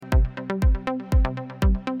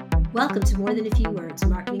Welcome to More Than a Few Words,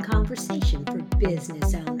 marketing conversation for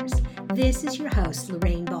business owners. This is your host,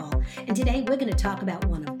 Lorraine Ball, and today we're going to talk about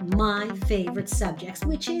one of my favorite subjects,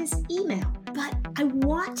 which is email. But I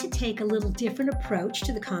want to take a little different approach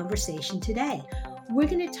to the conversation today. We're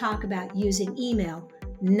going to talk about using email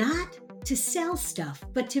not to sell stuff,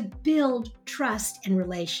 but to build trust and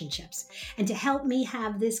relationships. And to help me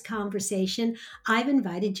have this conversation, I've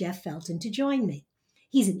invited Jeff Felton to join me.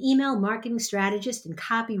 He's an email marketing strategist and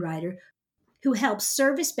copywriter who helps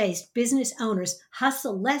service-based business owners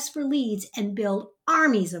hustle less for leads and build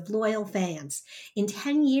armies of loyal fans. In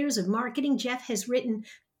 10 years of marketing, Jeff has written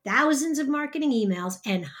thousands of marketing emails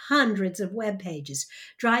and hundreds of web pages,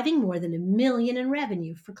 driving more than $1 million in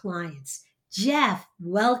revenue for clients. Jeff,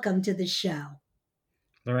 welcome to the show.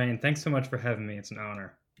 Lorraine, thanks so much for having me. It's an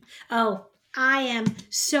honor. Oh, I am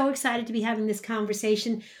so excited to be having this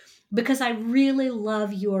conversation because I really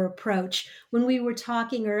love your approach. When we were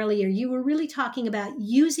talking earlier, you were really talking about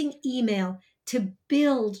using email to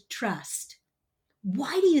build trust.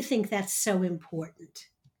 Why do you think that's so important?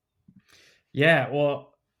 Yeah,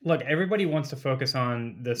 well, look, everybody wants to focus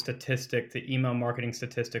on the email marketing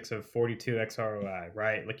statistics of 42x ROI,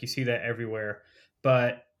 right? Like you see that everywhere.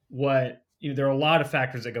 But there are a lot of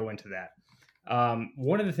factors that go into that.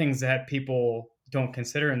 One of the things that people don't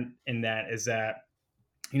consider in that is that,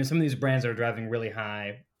 some of these brands that are driving really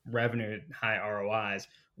high revenue, high ROIs,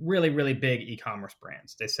 really, really big e-commerce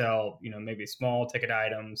brands. They sell, maybe small ticket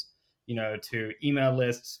items, to email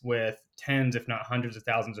lists with tens, if not hundreds of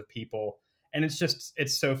thousands of people. And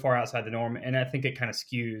it's so far outside the norm. And I think it kind of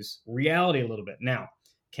skews reality a little bit. Now,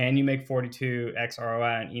 can you make 42x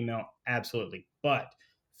ROI on email? Absolutely. But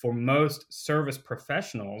for most service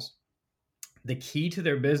professionals, the key to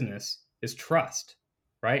their business is trust,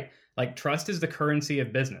 right? Like trust is the currency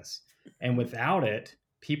of business. And without it,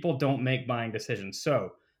 people don't make buying decisions.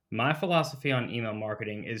 So my philosophy on email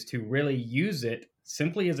marketing is to really use it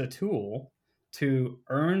simply as a tool to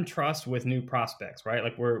earn trust with new prospects, right?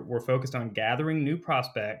 Like we're focused on gathering new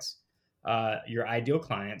prospects, your ideal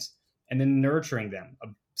clients, and then nurturing them.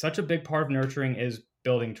 Such a big part of nurturing is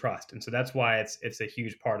building trust. And so that's why it's a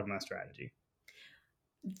huge part of my strategy.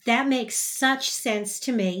 That makes such sense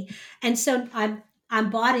to me. And so I'm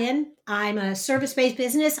bought in. I'm a service-based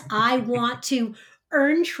business. I want to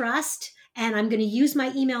earn trust, and I'm going to use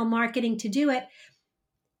my email marketing to do it.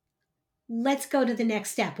 Let's go to the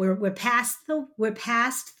next step. We're past the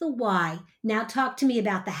why. Now talk to me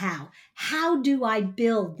about the how. How do I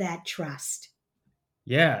build that trust?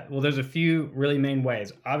 Yeah, well, there's a few really main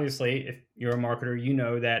ways. Obviously, if you're a marketer, you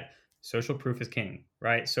know that social proof is king,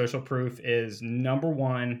 right? Social proof is number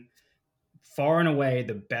one, far and away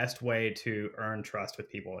the best way to earn trust with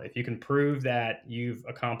people. If you can prove that you've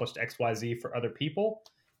accomplished XYZ for other people,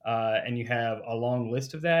 and you have a long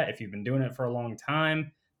list of that, if you've been doing it for a long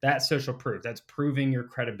time, that's social proof. That's proving your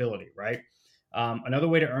credibility, right? Another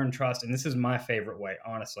way to earn trust, and this is my favorite way,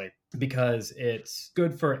 honestly, because it's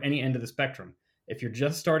good for any end of the spectrum. If you're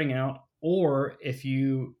just starting out, or if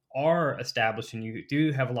you are established and you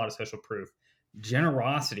do have a lot of social proof,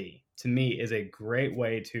 generosity to me is a great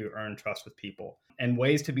way to earn trust with people. And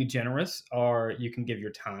ways to be generous are you can give your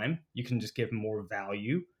time, you can just give more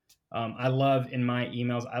value. I love in my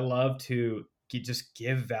emails, I love to just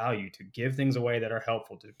give value, to give things away that are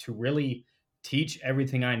helpful, to really teach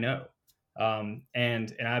everything I know.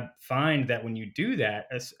 And I find that when you do that,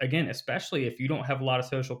 again, especially if you don't have a lot of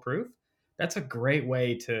social proof, that's a great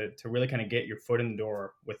way to really kind of get your foot in the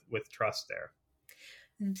door with trust there.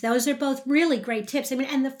 Those are both really great tips. I mean,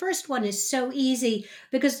 and the first one is so easy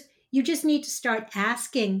because you just need to start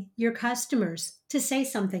asking your customers to say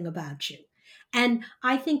something about you. And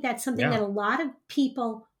I think that's something that a lot of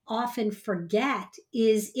people often forget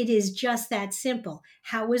is it is just that simple.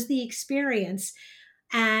 How was the experience?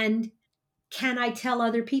 And can I tell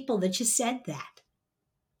other people that you said that?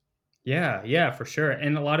 Yeah, for sure.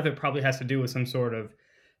 And a lot of it probably has to do with some sort of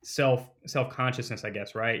self-consciousness, I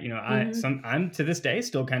guess, right? I'm to this day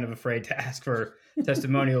still kind of afraid to ask for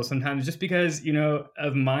testimonials sometimes just because,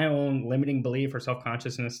 of my own limiting belief or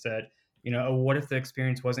self-consciousness that, what if the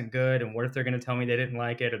experience wasn't good, and what if they're going to tell me they didn't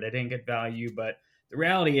like it or they didn't get value? But the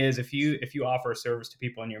reality is if you offer a service to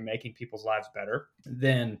people and you're making people's lives better,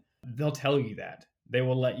 then they'll tell you that. They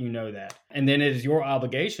will let you know that. And then it is your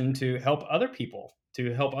obligation to help other people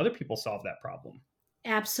solve that problem.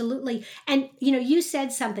 Absolutely. And, you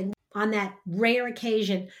said something on that rare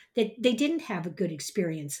occasion that they didn't have a good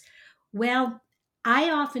experience. Well, I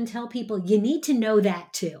often tell people you need to know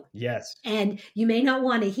that too. Yes. And you may not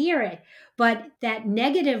want to hear it, but that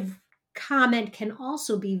negative comment can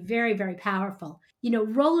also be very, very powerful.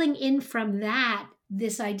 Rolling in from that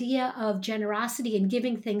this idea of generosity and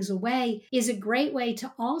giving things away is a great way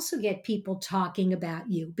to also get people talking about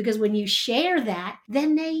you, because when you share that,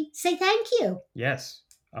 then they say thank you. Yes,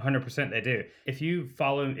 100% they do. If you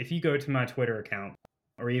go to my Twitter account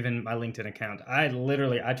or even my LinkedIn account, I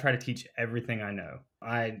try to teach everything I know.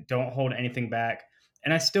 I don't hold anything back.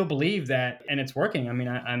 And I still believe that, and it's working. I mean,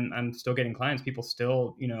 I'm still getting clients. People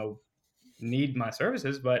still, need my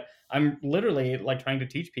services, but I'm literally like trying to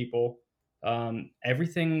teach people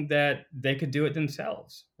everything that they could do it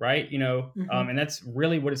themselves, right? Mhm. And that's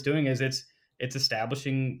really what it's doing is it's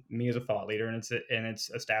establishing me as a thought leader, and it's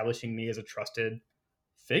establishing me as a trusted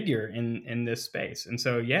figure in this space. And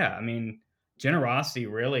so, yeah, I mean, generosity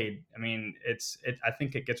really, I mean, I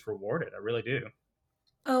think it gets rewarded. I really do.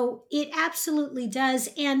 Oh, it absolutely does.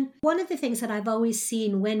 And one of the things that I've always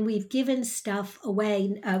seen when we've given stuff away,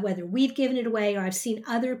 whether we've given it away or I've seen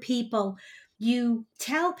other people, you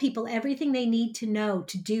tell people everything they need to know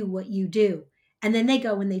to do what you do. And then they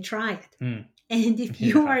go and they try it. Hmm. And if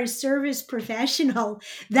you Yeah, are a service professional,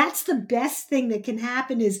 that's the best thing that can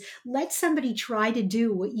happen is let somebody try to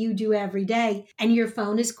do what you do every day and your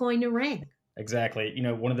phone is going to ring. exactly.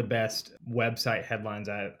 One of the best website headlines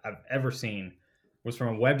I've ever seen was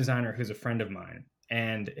from a web designer who's a friend of mine.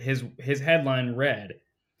 And his headline read,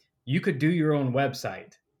 "You could do your own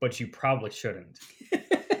website, but you probably shouldn't."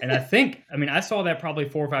 And I mean, I saw that probably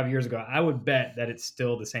 4 or 5 years ago. I would bet that it's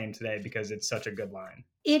still the same today because it's such a good line.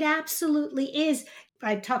 It absolutely is.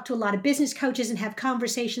 I talk to a lot of business coaches and have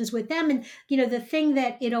conversations with them. And, the thing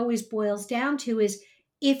that it always boils down to is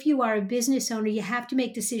if you are a business owner, you have to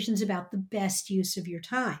make decisions about the best use of your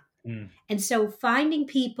time. Mm, And so finding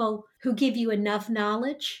people who give you enough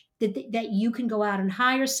knowledge that you can go out and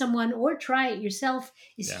hire someone or try it yourself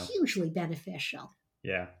is yeah, hugely beneficial.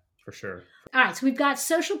 yeah, for sure. All right, so we've got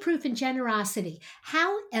social proof and generosity.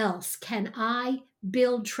 How else can I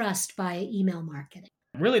build trust via email marketing?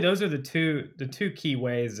 Really, those are the two key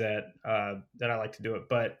ways that I like to do it.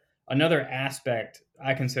 But another aspect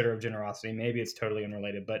I consider of generosity, maybe it's totally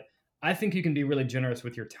unrelated, but I think you can be really generous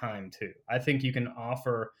with your time too. I think you can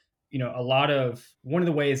offer, a lot of one of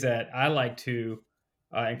the ways that I like to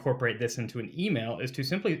incorporate this into an email is to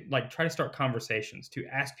simply like try to start conversations, to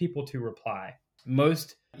ask people to reply.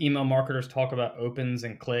 Most email marketers talk about opens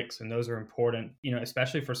and clicks, and those are important,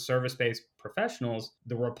 especially for service based professionals.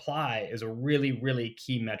 The reply is a really, really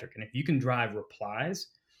key metric. And if you can drive replies,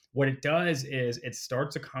 what it does is it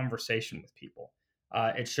starts a conversation with people.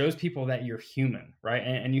 It shows people that you're human, right?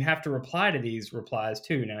 And you have to reply to these replies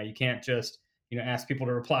too. Now, you can't just, ask people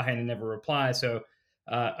to reply and then never reply. So,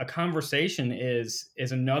 a conversation is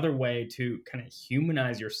another way to kind of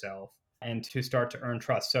humanize yourself and to start to earn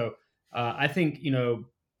trust. So, I think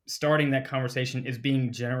starting that conversation is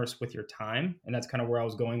being generous with your time, and that's kind of where I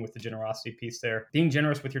was going with the generosity piece there. Being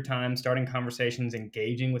generous with your time, starting conversations,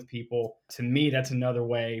 engaging with people. To me, that's another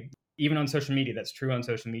way. Even on social media, that's true on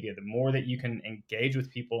social media. The more that you can engage with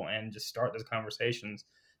people and just start those conversations,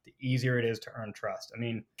 the easier it is to earn trust. I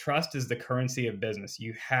mean, trust is the currency of business.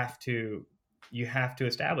 You have to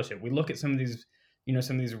establish it. We look at some of these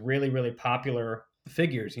really, really popular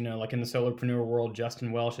figures, like in the solopreneur world.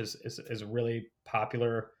 Justin Welsh is a really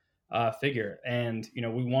popular figure. And,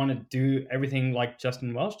 we want to do everything like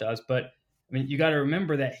Justin Welsh does. But I mean, you got to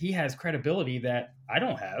remember that he has credibility that I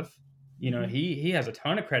don't have. Mhm. He has a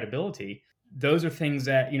ton of credibility. Those are things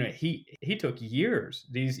that, he took years.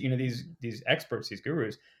 These experts, these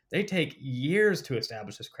gurus, they take years to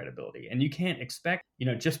establish this credibility. And you can't expect,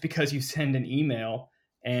 just because you send an email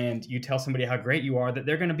and you tell somebody how great you are, that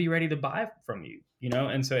they're going to be ready to buy from you.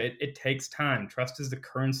 And so it takes time. Trust is the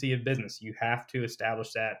currency of business. You have to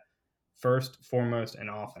establish that first, foremost, and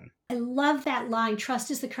often. I love that line.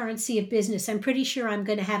 Trust is the currency of business. I'm pretty sure I'm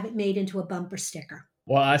going to have it made into a bumper sticker.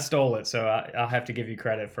 Well, I stole it, so I'll have to give you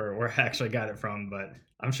credit for where I actually got it from, but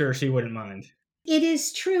I'm sure she wouldn't mind. It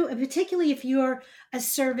is true, and particularly if you're a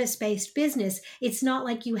service based business. It's not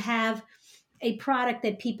like you have a product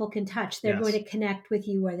that people can touch. They're going Yes. to connect with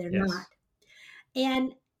you or they're not. Yes.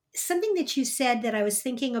 And something that you said that I was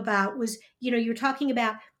thinking about was, you're talking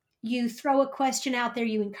about you throw a question out there,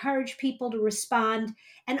 you encourage people to respond,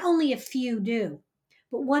 and only a few do.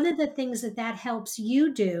 But one of the things that helps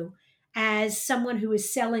you do as someone who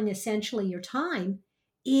is selling essentially your time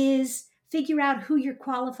is figure out who your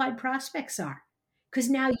qualified prospects are. Because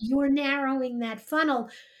now you're narrowing that funnel.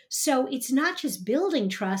 So it's not just building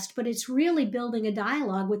trust, but it's really building a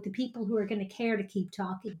dialogue with the people who are going to care to keep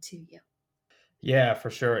talking to you. Yeah, for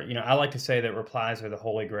sure. I like to say that replies are the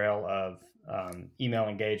holy grail of email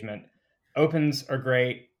engagement. Opens are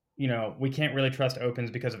great. we can't really trust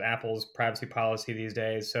opens because of Apple's privacy policy these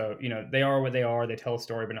days. So, they are what they are. They tell a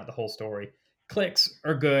story, but not the whole story. Clicks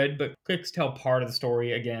are good, but clicks tell part of the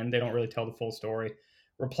story. Again, they don't really tell the full story.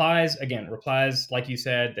 Replies, like you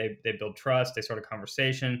said, they build trust. They start a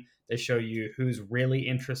conversation. They show you who's really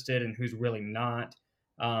interested and who's really not.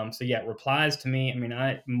 So yeah, replies to me,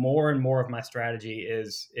 more and more of my strategy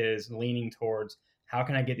is leaning towards how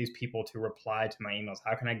can I get these people to reply to my emails?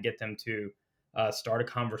 How can I get them to start a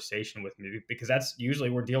conversation with me? Because that's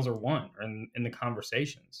usually where deals are won, in the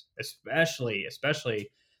conversations, especially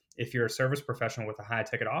if you're a service professional with a high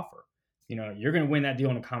ticket offer. You're going to win that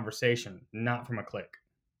deal in a conversation, not from a click.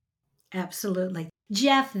 Absolutely.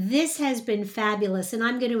 Jeff, this has been fabulous, and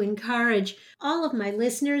I'm going to encourage all of my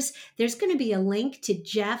listeners. There's going to be a link to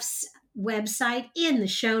Jeff's website in the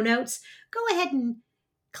show notes. Go ahead and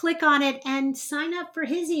click on it and sign up for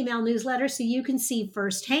his email newsletter so you can see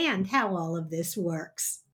firsthand how all of this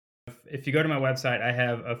works. If you go to my website, I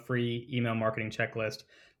have a free email marketing checklist.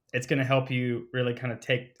 It's going to help you really kind of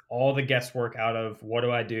take all the guesswork out of what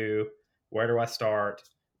do I do, where do I start.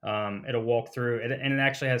 It'll walk through it, and it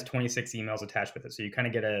actually has 26 emails attached with it. So you kind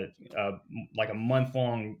of get a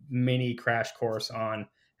month-long mini crash course on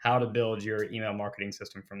how to build your email marketing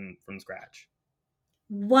system from scratch.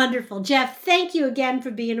 Wonderful. Jeff, thank you again for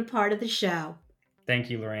being a part of the show. Thank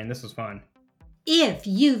you, Lorraine. This was fun. If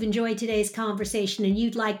you've enjoyed today's conversation and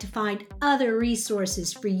you'd like to find other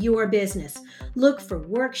resources for your business, look for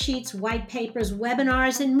worksheets, white papers,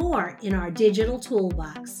 webinars, and more in our digital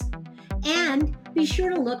toolbox. And be sure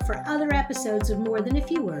to look for other episodes of More Than a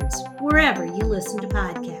Few Words wherever you listen to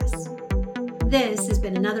podcasts. This has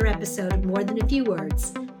been another episode of More Than a Few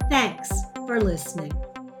Words. Thanks for listening.